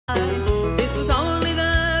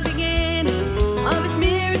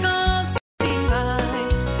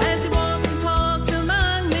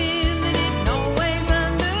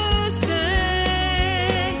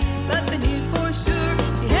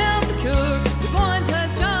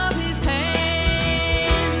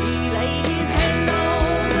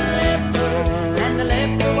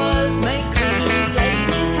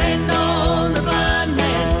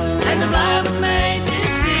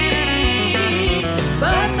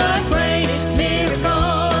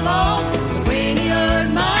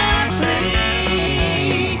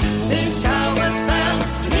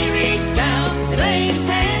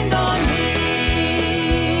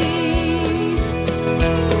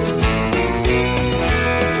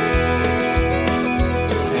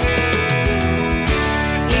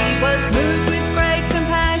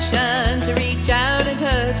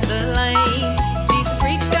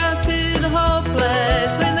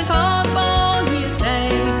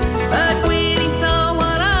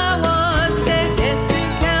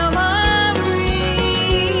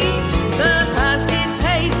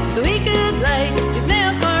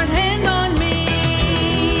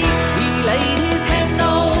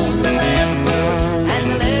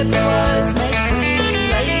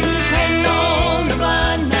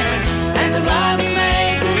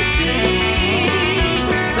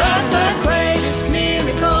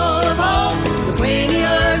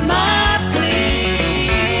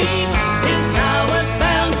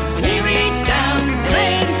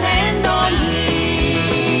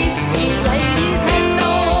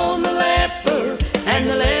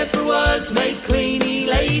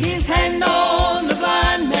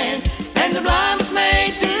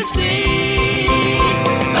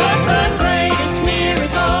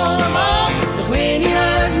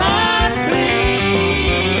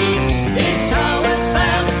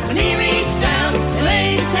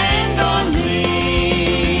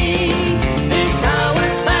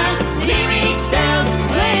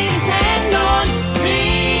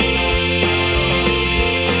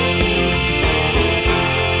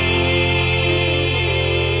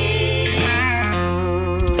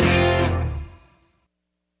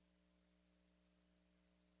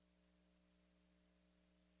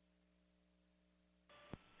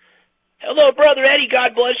Hello, Brother Eddie.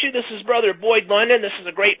 God bless you. This is Brother Boyd London. This is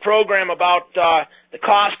a great program about the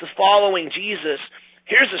cost of following Jesus.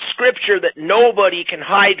 Here's a scripture that nobody can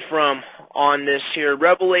hide from on this here.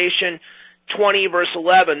 Revelation 20, verse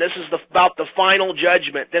 11. This is about the final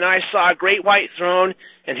judgment. Then I saw a great white throne,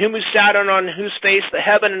 and him who sat on whose face the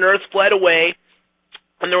heaven and earth fled away,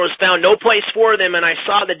 and there was found no place for them. And I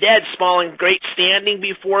saw the dead, small and great, standing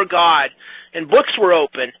before God, and books were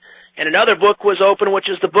open. And another book was open, which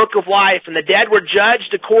is the book of life. And the dead were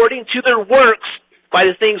judged according to their works by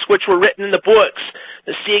the things which were written in the books.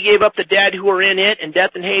 The sea gave up the dead who were in it, and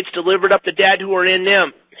death and Hades delivered up the dead who were in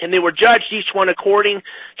them. And they were judged, each one according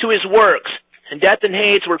to his works. And death and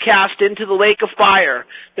Hades were cast into the lake of fire.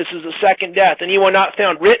 This is the second death. Anyone not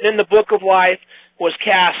found written in the book of life was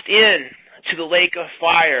cast in to the lake of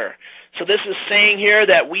fire. So this is saying here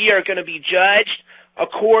that we are going to be judged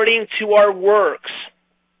according to our works.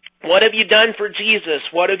 What have you done for Jesus?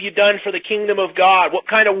 What have you done for the kingdom of God? What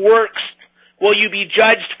kind of works will you be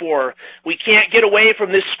judged for? We can't get away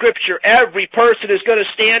from this scripture. Every person is going to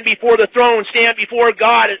stand before the throne, stand before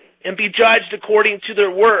God, and be judged according to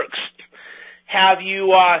their works. Have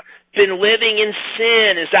you been living in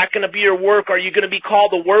sin? Is that going to be your work? Are you going to be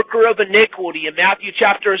called the worker of iniquity? In Matthew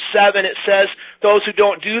chapter 7, it says, those who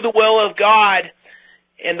don't do the will of God,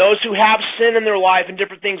 and those who have sin in their life and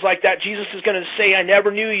different things like that, Jesus is going to say, I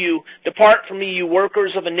never knew you. Depart from me, you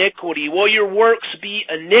workers of iniquity. Will your works be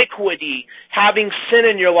iniquity, having sin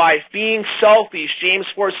in your life, being selfish? James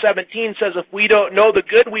 4:17 says, if we don't know the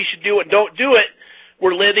good we should do and don't do it,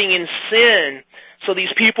 we're living in sin. So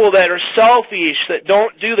these people that are selfish, that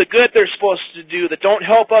don't do the good they're supposed to do, that don't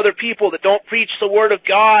help other people, that don't preach the Word of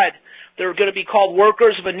God, they're going to be called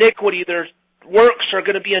workers of iniquity. Their works are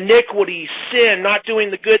going to be iniquity, sin, not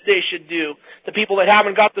doing the good they should do. The people that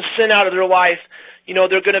haven't got the sin out of their life,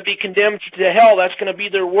 they're going to be condemned to hell. That's going to be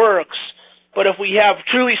their works. But if we have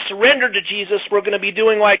truly surrendered to Jesus, we're going to be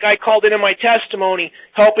doing like I called it in my testimony,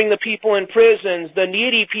 helping the people in prisons, the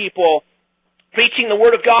needy people, preaching the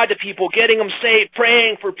Word of God to people, getting them saved,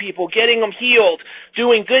 praying for people, getting them healed,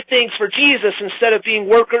 doing good things for Jesus instead of being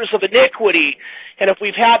workers of iniquity. And if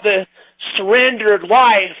we've had the surrendered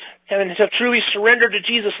life, and have truly surrendered to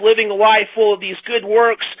Jesus, living a life full of these good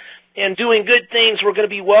works and doing good things, we're going to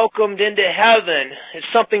be welcomed into heaven. It's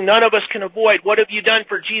something none of us can avoid. What have you done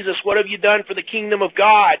for Jesus? What have you done for the kingdom of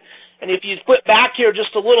God? And if you flip back here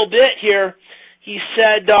just a little bit here, he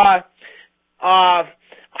said,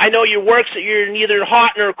 I know your works, that you're neither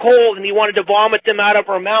hot nor cold, and he wanted to vomit them out of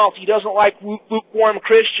our mouth. He doesn't like lukewarm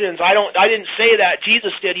Christians. I didn't say that.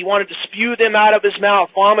 Jesus did. He wanted to spew them out of his mouth,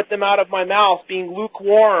 vomit them out of my mouth, being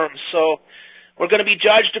lukewarm. So we're going to be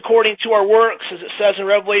judged according to our works, as it says in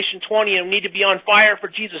Revelation 20, and we need to be on fire for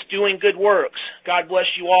Jesus, doing good works. God bless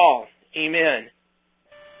you all. Amen.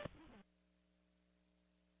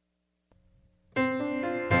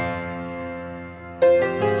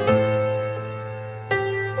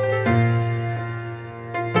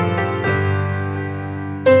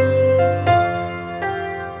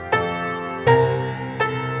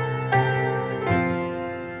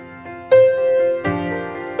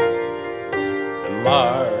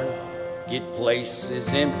 Place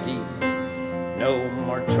is empty, no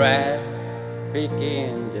more traffic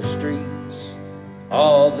in the streets.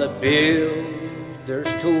 All the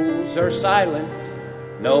builders' tools are silent,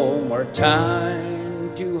 no more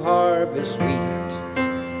time to harvest wheat.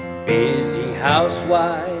 Busy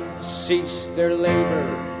housewives cease their labor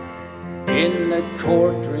in the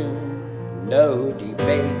courtroom, no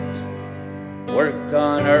debate. Work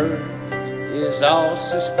on earth is all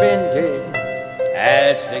suspended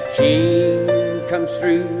as the King comes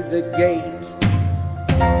through the gate.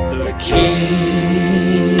 The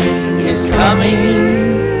King is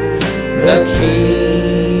coming, the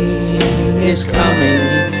King is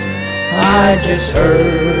coming. I just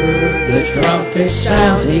heard the trumpet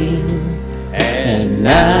sounding, and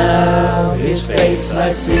now his face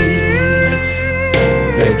I see.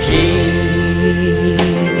 The King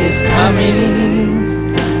is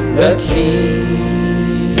coming, the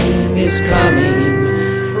King is coming.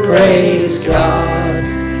 Praise God,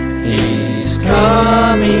 He's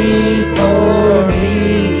coming for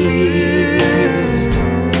me.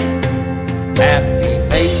 Happy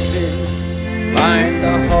faces line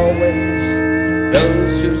the hallways,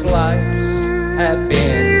 those whose lives have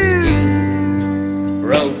been redeemed.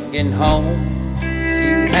 Broken homes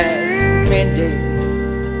He has mended,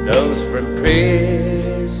 those from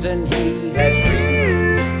prison He has freed.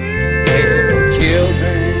 Little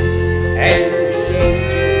children and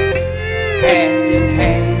hand in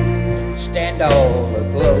hand stand all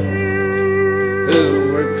aglow,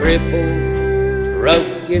 who were crippled,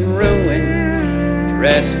 broken in ruin,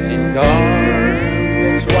 dressed in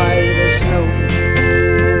garments white as snow.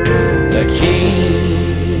 The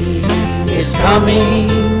King is coming,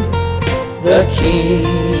 the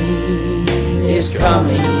King is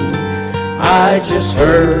coming. I just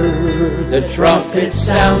heard the trumpet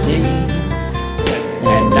sounding,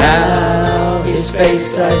 and now his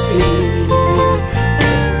face I see.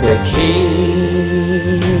 The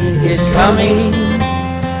King is coming,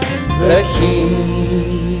 the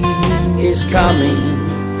King is coming.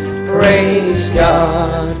 Praise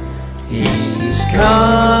God, he's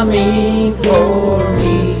coming for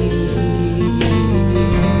me.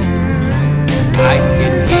 I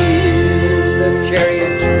can hear the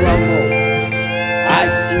chariots rumble, I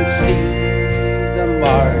can see the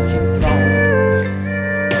marching throng.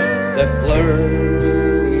 The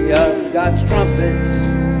flurry of God's trumpets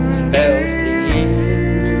spells the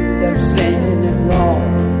end of sin and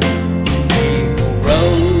wrong. Eagle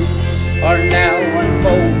roads are now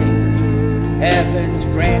unfolding, heaven's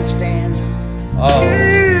grandstand all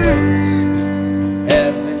in place.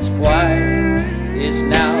 Heaven's choir is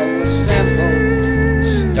now assembled,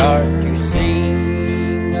 start to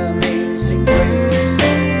sing Amazing Grace.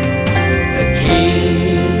 The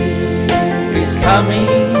King is coming,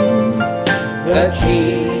 the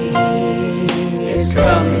King is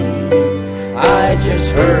coming. I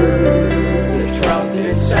just heard the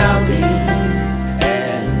trumpet sounding,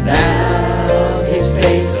 and now his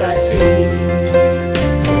face I see.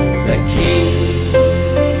 The King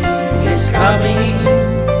is coming,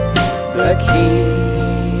 the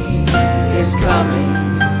King is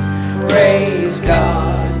coming. Praise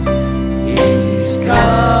God, he's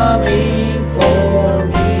coming for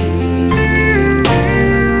me.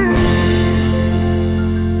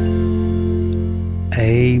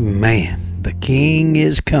 Amen. The King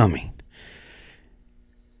is coming.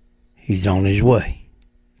 He's on his way.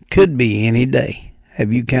 Could be any day.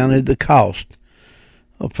 Have you counted the cost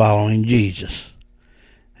of following Jesus?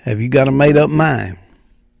 Have you got a made-up mind?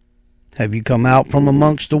 Have you come out from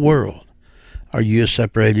amongst the world? Are you a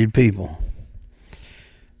separated people?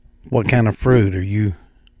 What kind of fruit are you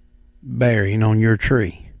bearing on your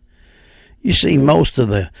tree? You see, most of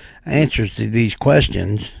the answers to these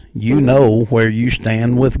questions, you know where you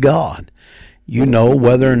stand with God. You know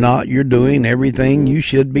whether or not you're doing everything you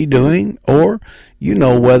should be doing, or you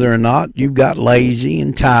know whether or not you've got lazy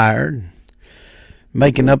and tired,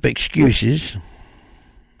 making up excuses.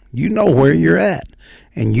 You know where you're at,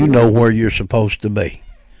 and you know where you're supposed to be.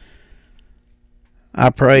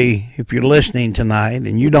 I pray if you're listening tonight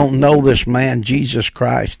and you don't know this man, Jesus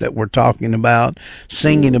Christ, that we're talking about,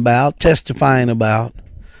 singing about, testifying about,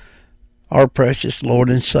 our precious Lord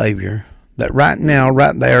and Savior, that right now,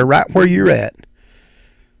 right there, right where you're at,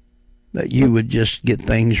 that you would just get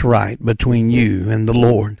things right between you and the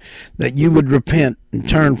Lord, that you would repent and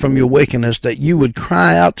turn from your wickedness, that you would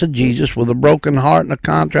cry out to Jesus with a broken heart and a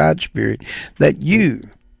contrite spirit, that you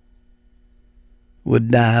would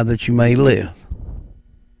die that you may live,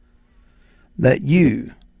 that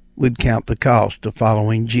you would count the cost of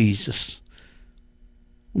following Jesus.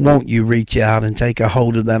 Won't you reach out and take a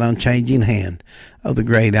hold of that unchanging hand of the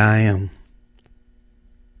great I Am?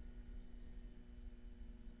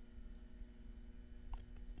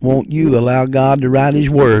 Won't you allow God to write his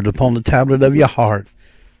word upon the tablet of your heart?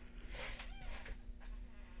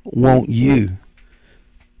 Won't you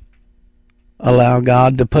allow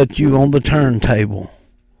God to put you on the turntable,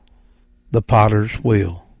 the potter's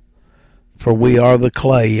wheel? For we are the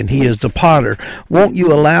clay and he is the potter. Won't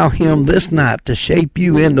you allow him this night to shape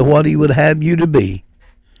you into what he would have you to be?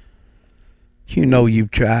 You know you've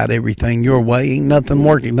tried everything your way. Ain't nothing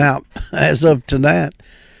working out as of tonight.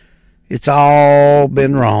 It's all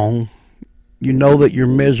been wrong. You know that you're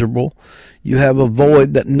miserable. You have a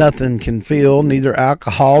void that nothing can fill, neither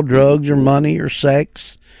alcohol, drugs, or money, or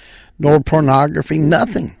sex, nor pornography,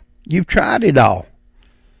 nothing. You've tried it all.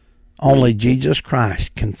 Only Jesus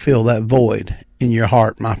Christ can fill that void in your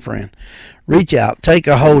heart, my friend. Reach out, take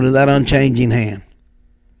a hold of that unchanging hand.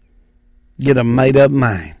 Get a made-up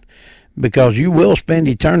mind, because you will spend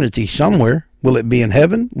eternity somewhere. Will it be in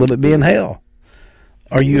heaven? Will it be in hell?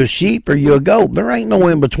 Are you a sheep or are you a goat? There ain't no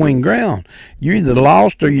in-between ground. You're either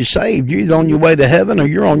lost or you're saved. You're either on your way to heaven or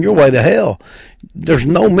you're on your way to hell. There's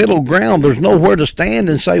no middle ground. There's nowhere to stand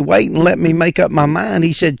and say, wait and let me make up my mind.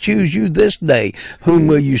 He said, choose you this day. Whom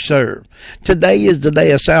will you serve? Today is the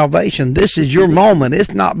day of salvation. This is your moment.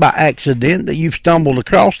 It's not by accident that you've stumbled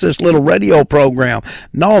across this little radio program.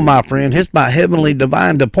 No, my friend, it's by heavenly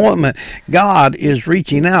divine appointment. God is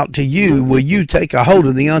reaching out to you. Will you take a hold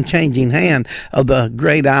of the unchanging hand of the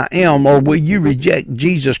great I am, or will you reject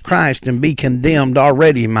Jesus Christ and be condemned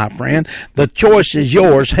already, my friend? The choice is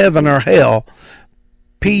yours, heaven or hell,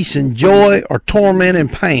 peace and joy, or torment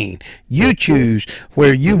and pain. You choose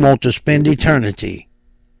where you want to spend eternity.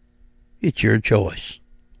 It's your choice.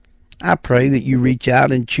 I pray that you reach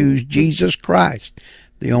out and choose Jesus Christ,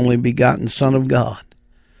 the only begotten Son of God,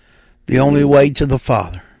 the only way to the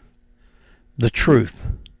Father, the truth.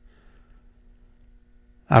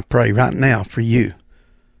 I pray right now for you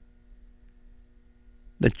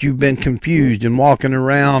that you've been confused and walking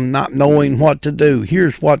around not knowing what to do.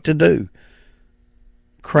 Here's what to do.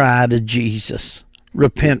 Cry to Jesus.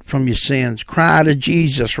 Repent from your sins. Cry to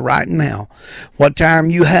Jesus right now. What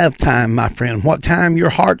time you have time, my friend. What time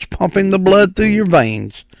your heart's pumping the blood through your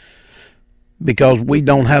veins. Because we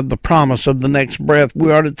don't have the promise of the next breath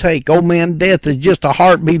we are to take. Oh man, death is just a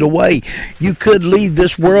heartbeat away. You could leave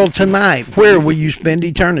this world tonight. Where will you spend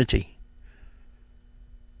eternity?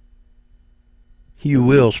 You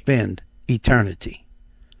will spend eternity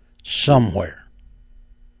somewhere.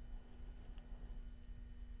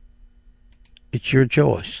 It's your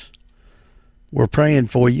choice. We're praying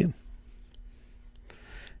for you.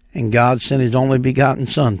 And God sent his only begotten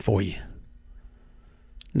Son for you.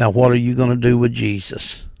 Now what are you going to do with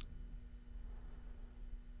Jesus?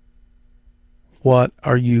 What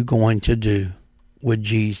are you going to do with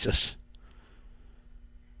Jesus?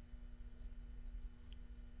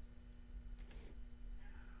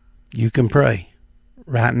 You can pray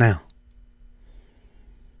right now.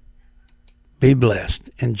 Be blessed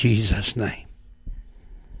in Jesus' name.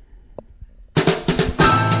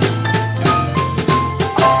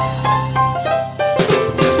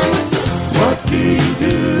 What do you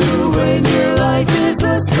do when your life is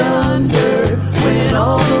asunder? When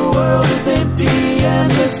all the world is empty and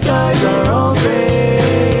the skies are all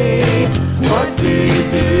gray? What do you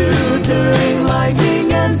do during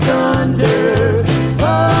lightning and thunder?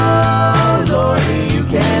 Oh, Lord, you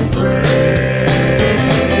can pray.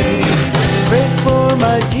 Pray for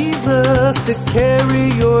my Jesus to carry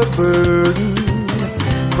your burden.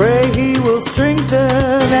 Pray he will strengthen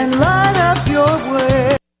and light up your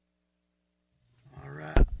way.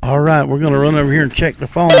 All right, we're going to run over here and check the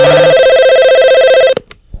phone.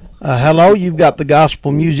 Hello, you've got the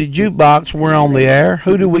Gospel Music Jukebox. We're on the air.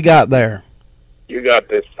 Who do we got there? You got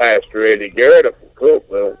this Pastor Eddie Garrett from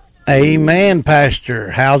Cookville. Amen,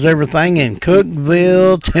 Pastor. How's everything in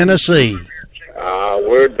Cookville, Tennessee?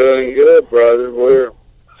 We're doing good, brother.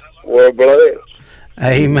 We're blessed.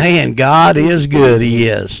 Amen. God is good. He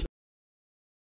is.